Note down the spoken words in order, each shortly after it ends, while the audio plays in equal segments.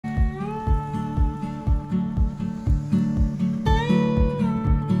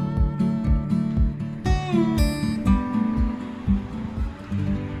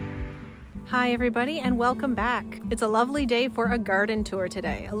Hi everybody and welcome back. It's a lovely day for a garden tour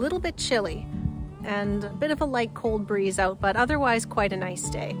today. A little bit chilly and a bit of a light cold breeze out, but otherwise quite a nice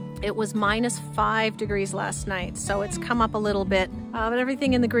day. It was -5 degrees last night, so it's come up a little bit, but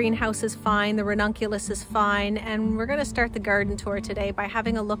everything in the greenhouse is fine, the ranunculus is fine, and we're gonna start the garden tour today by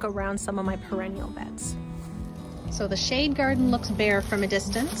having a look around some of my perennial beds. So the shade garden looks bare from a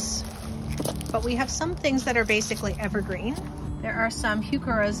distance, but we have some things that are basically evergreen. There are some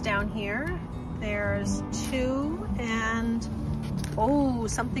heucheras down here. There's two, and oh,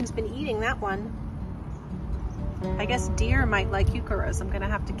 something's been eating that one. I guess deer might like heucheras. I'm gonna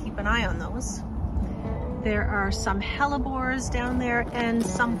have to keep an eye on those. There are some hellebores down there and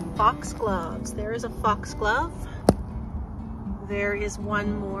some foxgloves. There is a foxglove. There is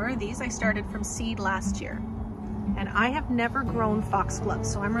one more. These I started from seed last year. And I have never grown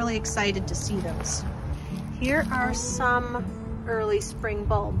foxgloves, so I'm really excited to see those. Here are some early spring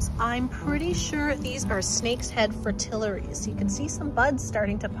bulbs. I'm pretty sure these are snake's head fritillaries. You can see some buds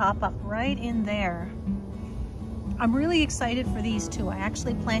starting to pop up right in there. I'm really excited for these too. I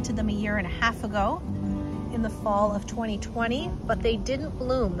actually planted them 1.5 years ago in the fall of 2020, but they didn't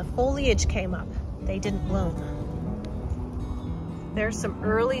bloom. The foliage came up, they didn't bloom. There's some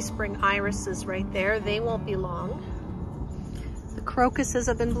early spring irises right there. They won't be long. The crocuses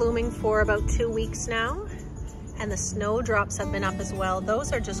have been blooming for about 2 weeks now, and the snowdrops have been up as well.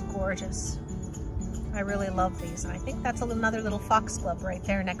 Those are just gorgeous. I really love these. I think that's another little foxglove right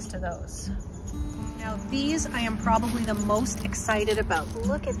there next to those. Now these I am probably the most excited about.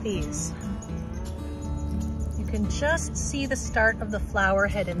 Look at these. You can just see the start of the flower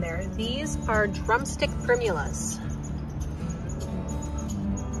head in there. These are drumstick primulas.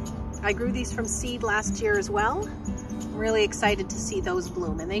 I grew these from seed last year as well. I'm really excited to see those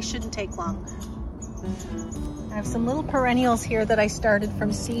bloom, and they shouldn't take long. I have some little perennials here that I started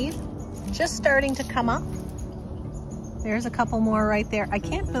from seed, just starting to come up. There's a couple more right there. I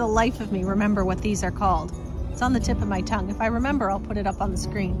can't for the life of me remember what these are called. It's on the tip of my tongue. If I remember, I'll put it up on the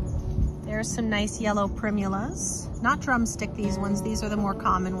screen. There's some nice yellow primulas. Not drumstick, these ones. These are the more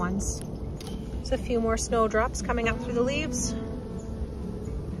common ones. There's a few more snowdrops coming up through the leaves.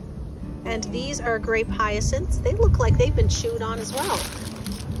 And these are grape hyacinths. They look like they've been chewed on as well.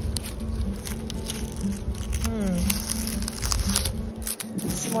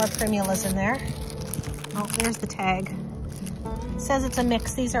 Some more primulas in there. Oh, there's the tag. It says it's a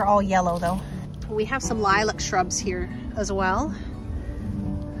mix. These are all yellow though. We have some lilac shrubs here as well.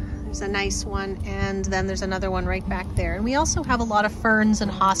 There's a nice one, and then there's another one right back there. And we also have a lot of ferns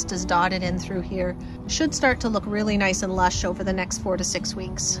and hostas dotted in through here. Should start to look really nice and lush over the next 4 to 6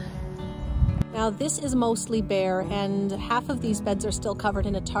 weeks. Now this is mostly bare, and half of these beds are still covered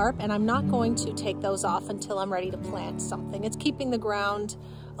in a tarp, and I'm not going to take those off until I'm ready to plant something. It's keeping the ground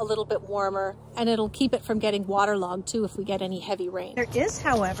a little bit warmer, and it'll keep it from getting waterlogged too if we get any heavy rain. There is,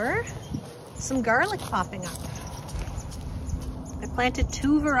 however, some garlic popping up. I planted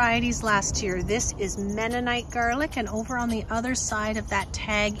 2 varieties last year. This is Mennonite garlic, and over on the other side of that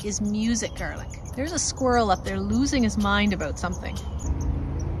tag is music garlic. There's a squirrel up there losing his mind about something.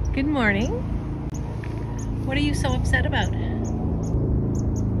 Good morning. What are you so upset about?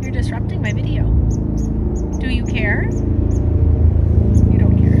 You're disrupting my video. Do you care? You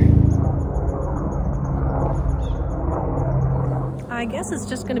don't care. I guess it's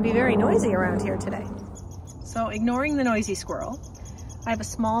just going to be very noisy around here today. So ignoring the noisy squirrel, I have a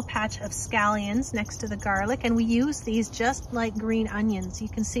small patch of scallions next to the garlic, and we use these just like green onions. You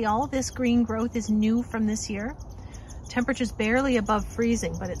can see all this green growth is new from this year. Temperature's barely above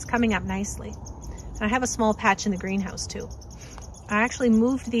freezing, but it's coming up nicely. And I have a small patch in the greenhouse too. I actually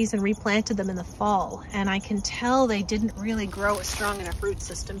moved these and replanted them in the fall, and I can tell they didn't really grow a strong enough root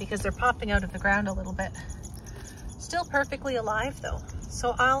system because they're popping out of the ground a little bit. Still perfectly alive though.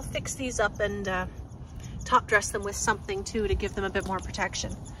 So I'll fix these up and top dress them with something too to give them a bit more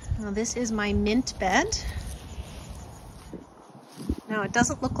protection. Now this is my mint bed. Now it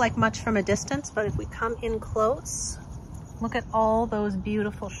doesn't look like much from a distance, but if we come in close, look at all those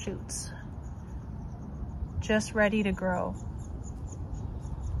beautiful shoots. Just ready to grow.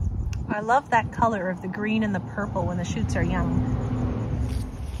 I love that color of the green and the purple when the shoots are young.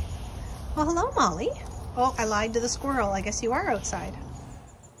 Well, hello, Molly. Oh, I lied to the squirrel. I guess you are outside.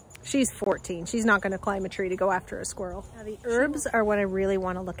 She's 14. She's not going to climb a tree to go after a squirrel. Now, the herbs are what I really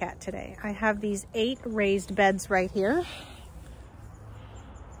want to look at today. I have these 8 raised beds right here.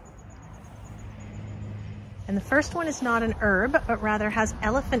 And the first one is not an herb, but rather has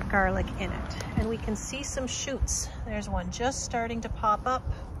elephant garlic in it. And we can see some shoots. There's one just starting to pop up.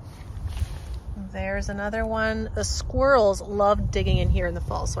 There's another one. The squirrels love digging in here in the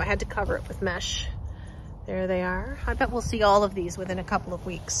fall, so I had to cover it with mesh. There they are. I bet we'll see all of these within a couple of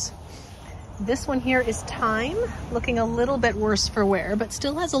weeks. This one here is thyme, looking a little bit worse for wear, but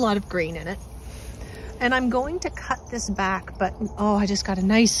still has a lot of green in it. And I'm going to cut this back, but oh, I just got a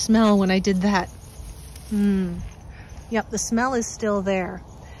nice smell when I did that. Yep, the smell is still there.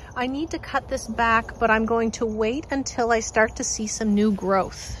 I need to cut this back, but I'm going to wait until I start to see some new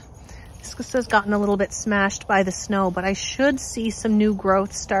growth. This has gotten a little bit smashed by the snow, but I should see some new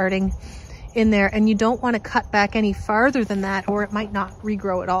growth starting in there. And you don't want to cut back any farther than that, or it might not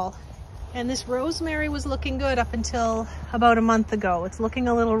regrow at all. And this rosemary was looking good up until about a month ago. It's looking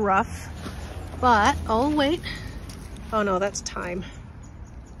a little rough, but oh wait. Oh no, that's thyme.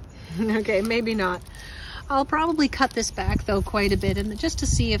 Okay, maybe not. I'll probably cut this back though quite a bit, and just to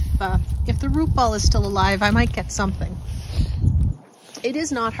see if the root ball is still alive, I might get something. It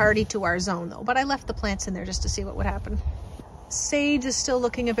is not hardy to our zone though, but I left the plants in there just to see what would happen. Sage is still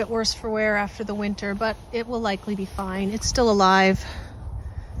looking a bit worse for wear after the winter, but it will likely be fine. It's still alive.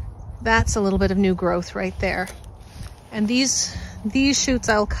 That's a little bit of new growth right there. And these shoots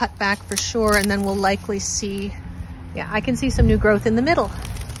I'll cut back for sure, and then we'll likely see, yeah, I can see some new growth in the middle.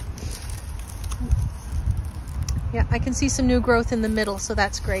 Yeah, I can see some new growth in the middle, so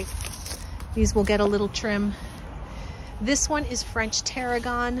that's great. These will get a little trim. This one is French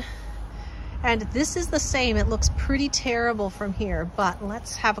tarragon, and this is the same. It looks pretty terrible from here, but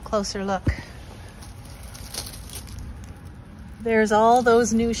let's have a closer look. There's all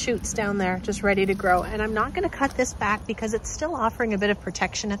those new shoots down there just ready to grow, and I'm not going to cut this back because it's still offering a bit of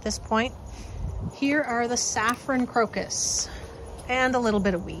protection at this point. Here are the saffron crocus and a little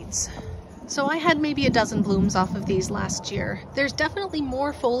bit of weeds. So I had maybe a dozen blooms off of these last year. There's definitely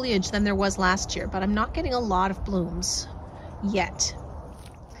more foliage than there was last year, but I'm not getting a lot of blooms yet.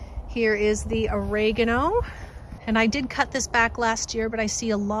 Here is the oregano, and I did cut this back last year, but I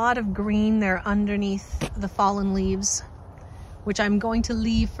see a lot of green there underneath the fallen leaves, which I'm going to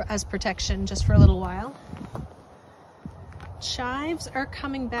leave as protection just for a little while. Chives are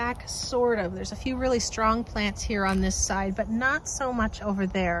coming back, sort of. There's a few really strong plants here on this side, but not so much over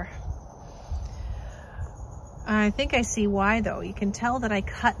there. I think I see why though. You can tell that I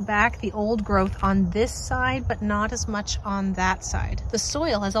cut back the old growth on this side, but not as much on that side. The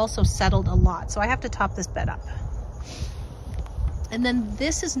soil has also settled a lot, so I have to top this bed up. And then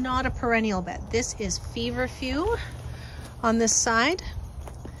this is not a perennial bed. This is feverfew on this side.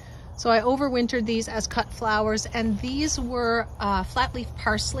 So I overwintered these as cut flowers, and these were flat leaf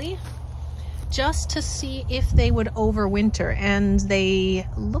parsley, just to see if they would overwinter, and they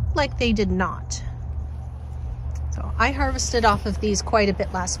looked like they did not. So I harvested off of these quite a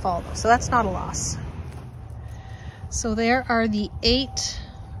bit last fall though, so that's not a loss. So there are the 8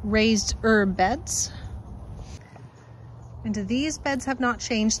 raised herb beds. And these beds have not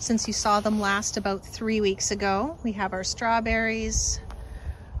changed since you saw them last about 3 weeks ago. We have our strawberries,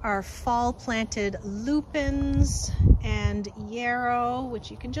 our fall planted lupins and yarrow,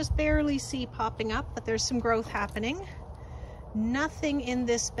 which you can just barely see popping up, but there's some growth happening. Nothing in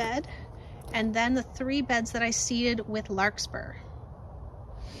this bed. And then the 3 beds that I seeded with larkspur.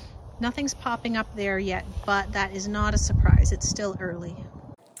 Nothing's popping up there yet, but that is not a surprise. It's still early.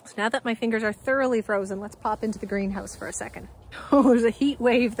 So now that my fingers are thoroughly frozen, let's pop into the greenhouse for a second. Oh, there's a heat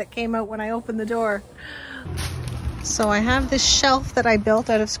wave that came out when I opened the door. So I have this shelf that I built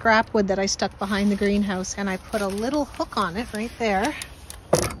out of scrap wood that I stuck behind the greenhouse, and I put a little hook on it right there.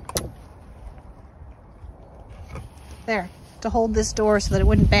 There, to hold this door so that it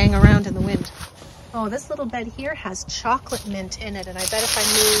wouldn't bang around in the wind. Oh, this little bed here has chocolate mint in it, and I bet if I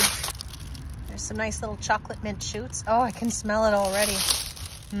move, there's some nice little chocolate mint shoots. Oh, I can smell it already.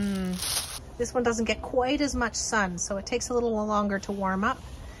 This one doesn't get quite as much sun, so it takes a little longer to warm up.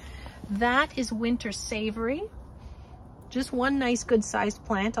 That is winter savory. Just one nice good sized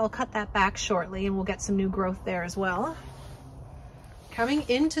plant. I'll cut that back shortly and we'll get some new growth there as well. Coming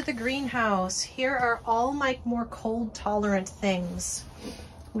into the greenhouse, here are all my more cold tolerant things.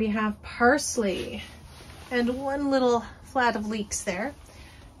 We have parsley and one little flat of leeks there.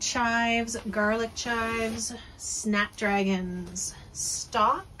 Chives, garlic chives, snapdragons,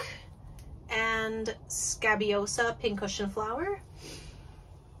 stock, and scabiosa pincushion flower.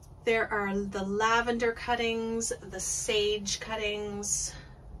 There are the lavender cuttings, the sage cuttings,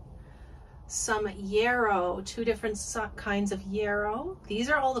 some yarrow, 2 different kinds of yarrow. These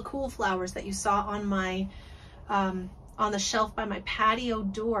are all the cool flowers that you saw on my on the shelf by my patio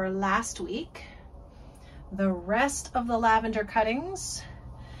door last week. The rest of the lavender cuttings.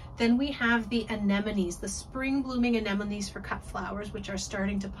 Then we have the anemones, the spring blooming anemones for cut flowers, which are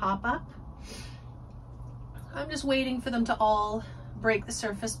starting to pop up. I'm just waiting for them to all break the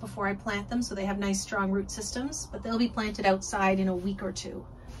surface before I plant them so they have nice strong root systems, but they'll be planted outside in a week or two.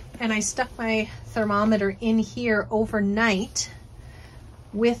 And I stuck my thermometer in here overnight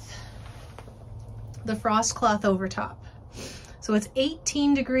with the frost cloth over top. So it's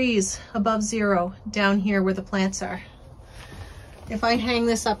 18 degrees above zero down here where the plants are. If I hang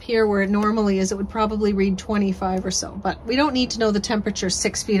this up here where it normally is, it would probably read 25 or so, but we don't need to know the temperature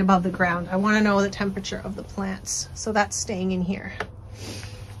 6 feet above the ground. I want to know the temperature of the plants, so that's staying in here.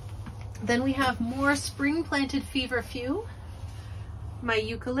 Then we have more spring planted feverfew, my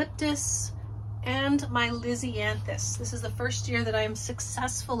eucalyptus, and my lisianthus. This is the first year that I am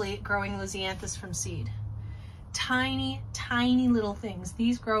successfully growing lisianthus from seed. Tiny, tiny little things.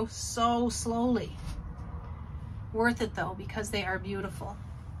 These grow so slowly. Worth it though, because they are beautiful.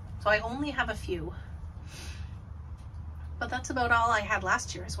 So I only have a few, but that's about all I had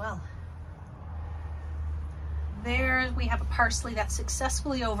last year as well. There we have a parsley that's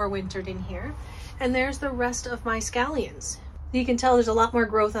successfully overwintered in here, and there's the rest of my scallions. You can tell there's a lot more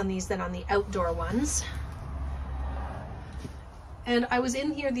growth on these than on the outdoor ones. And I was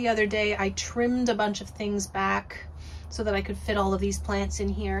in here the other day, I trimmed a bunch of things back so that I could fit all of these plants in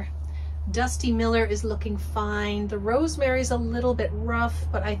here. Dusty Miller is looking fine. The rosemary's a little bit rough,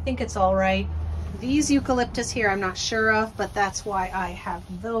 but I think it's all right. These eucalyptus here I'm not sure of, but that's why I have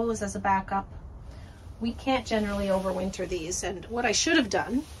those as a backup. We can't generally overwinter these, and what I should have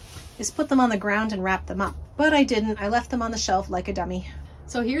done is put them on the ground and wrap them up, but I didn't. I left them on the shelf like a dummy.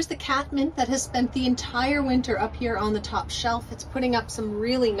 So here's the catmint that has spent the entire winter up here on the top shelf. It's putting up some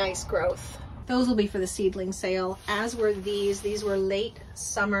really nice growth. Those will be for the seedling sale, as were these. These were late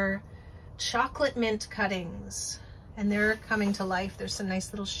summer chocolate mint cuttings, and they're coming to life. There's some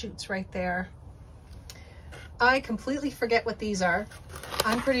nice little shoots right there. I completely forget what these are.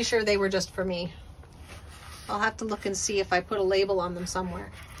 I'm pretty sure they were just for me. I'll have to look and see if I put a label on them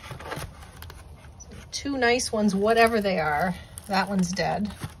somewhere. So two nice ones, whatever they are. That one's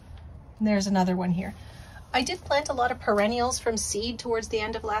dead. And there's another one here. I did plant a lot of perennials from seed towards the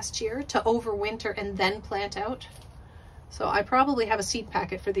end of last year to overwinter and then plant out. So I probably have a seed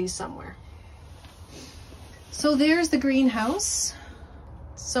packet for these somewhere. So there's the greenhouse.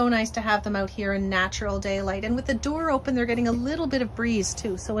 So nice to have them out here in natural daylight. And with the door open, they're getting a little bit of breeze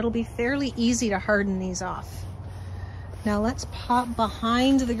too. So it'll be fairly easy to harden these off. Now let's pop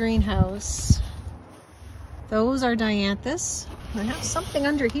behind the greenhouse. Those are dianthus. I have something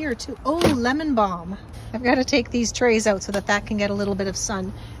under here too. Oh, lemon balm. I've got to take these trays out so that that can get a little bit of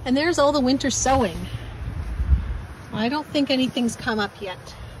sun. And there's all the winter sowing. I don't think anything's come up yet.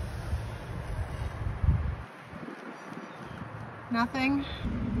 Nothing.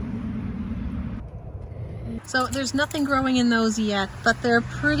 So there's nothing growing in those yet, but they're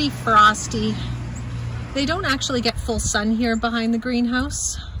pretty frosty. They don't actually get full sun here behind the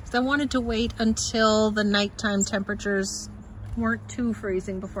greenhouse. So I wanted to wait until the nighttime temperatures weren't too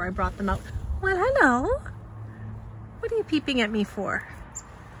freezing before I brought them out. Well, hello. What are you peeping at me for?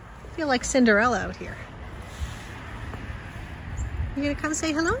 I feel like Cinderella out here. You gonna come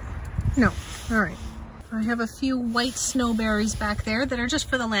say hello? No. All right. I have a few white snowberries back there that are just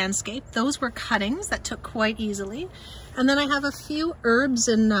for the landscape. Those were cuttings that took quite easily. And then I have a few herbs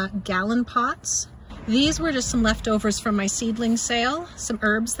in gallon pots. These were just some leftovers from my seedling sale. Some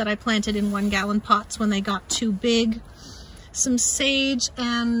herbs that I planted in 1 gallon pots when they got too big. Some sage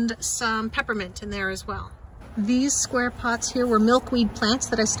and some peppermint in there as well. These square pots here were milkweed plants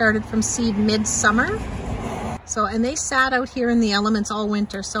that I started from seed mid-summer. So, and they sat out here in the elements all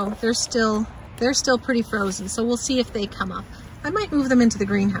winter, so they're still pretty frozen. So we'll see if they come up. I might move them into the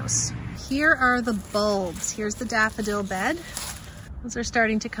greenhouse. Here are the bulbs. Here's the daffodil bed. Those are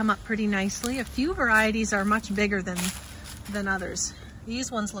starting to come up pretty nicely. A few varieties are much bigger than others.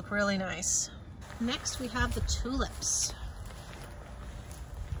 These ones look really nice. Next we have the tulips.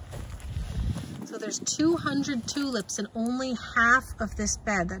 So there's 200 tulips in only half of this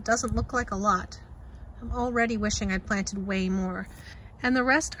bed. That doesn't look like a lot. I'm already wishing I'd planted way more. And the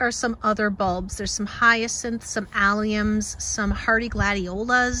rest are some other bulbs. There's some hyacinths, some alliums, some hardy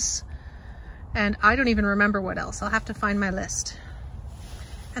gladiolas, and I don't even remember what else. I'll have to find my list.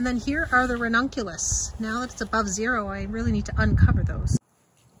 And then here are the ranunculus. Now that it's above zero, I really need to uncover those.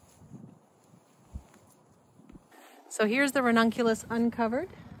 So here's the ranunculus uncovered.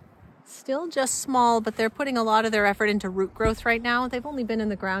 Still just small, but they're putting a lot of their effort into root growth right now. They've only been in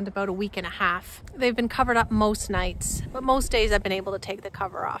the ground about a week and a half. They've been covered up most nights, but most days I've been able to take the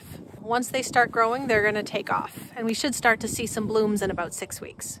cover off. Once they start growing, they're gonna take off, and we should start to see some blooms in about 6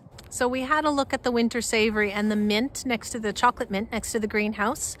 weeks. So we had a look at the winter savory and the mint next to the chocolate mint next to the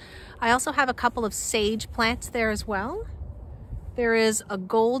greenhouse. I also have a couple of sage plants there as well. There is a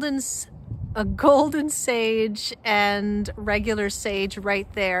golden sage and regular sage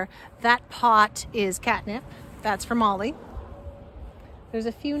right there. That pot is catnip. That's for Molly. There's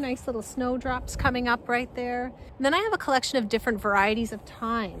a few nice little snowdrops coming up right there. And then I have a collection of different varieties of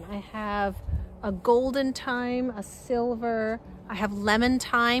thyme. I have a golden thyme, a silver, I have lemon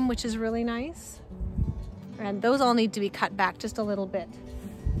thyme, which is really nice. And those all need to be cut back just a little bit.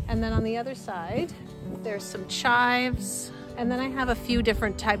 And then on the other side, there's some chives. And then I have a few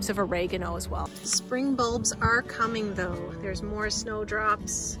different types of oregano as well. Spring bulbs are coming though. There's more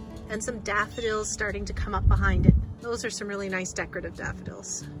snowdrops and some daffodils starting to come up behind it. Those are some really nice decorative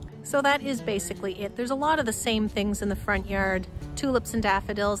daffodils. So that is basically it. There's a lot of the same things in the front yard. Tulips and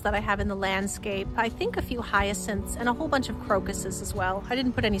daffodils that I have in the landscape. I think a few hyacinths and a whole bunch of crocuses as well. I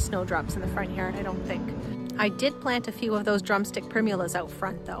didn't put any snowdrops in the front yard, I don't think. I did plant a few of those drumstick primulas out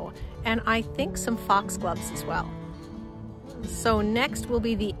front though, and I think some foxgloves as well. So next will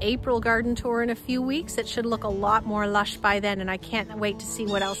be the April garden tour in a few weeks. It should look a lot more lush by then, and I can't wait to see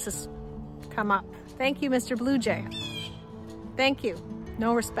what else has come up. Thank you, Mr. Blue Jay. Thank you.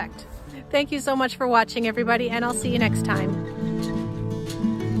 No respect. Thank you so much for watching, everybody, and I'll see you next time.